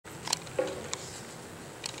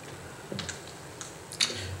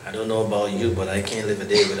I don't know about you, but I can't live a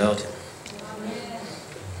day without him.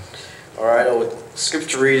 All right, our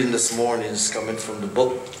scripture reading this morning is coming from the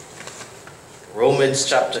book Romans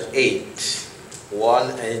chapter 8,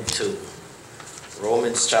 1 and 2.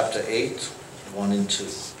 Romans chapter 8, 1 and 2.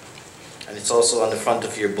 And it's also on the front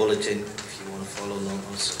of your bulletin if you want to follow along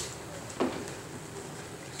also.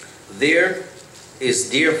 There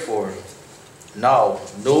is therefore now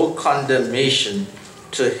no condemnation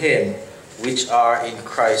to him which are in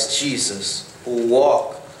Christ Jesus, who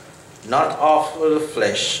walk not after the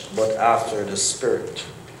flesh, but after the Spirit.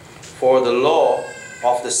 For the law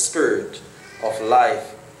of the Spirit of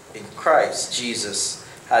life in Christ Jesus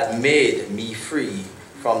had made me free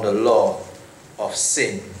from the law of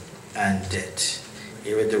sin and death.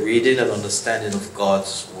 Here is the reading and understanding of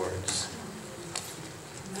God's words.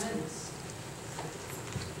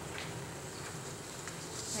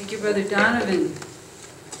 Thank you, Brother Donovan.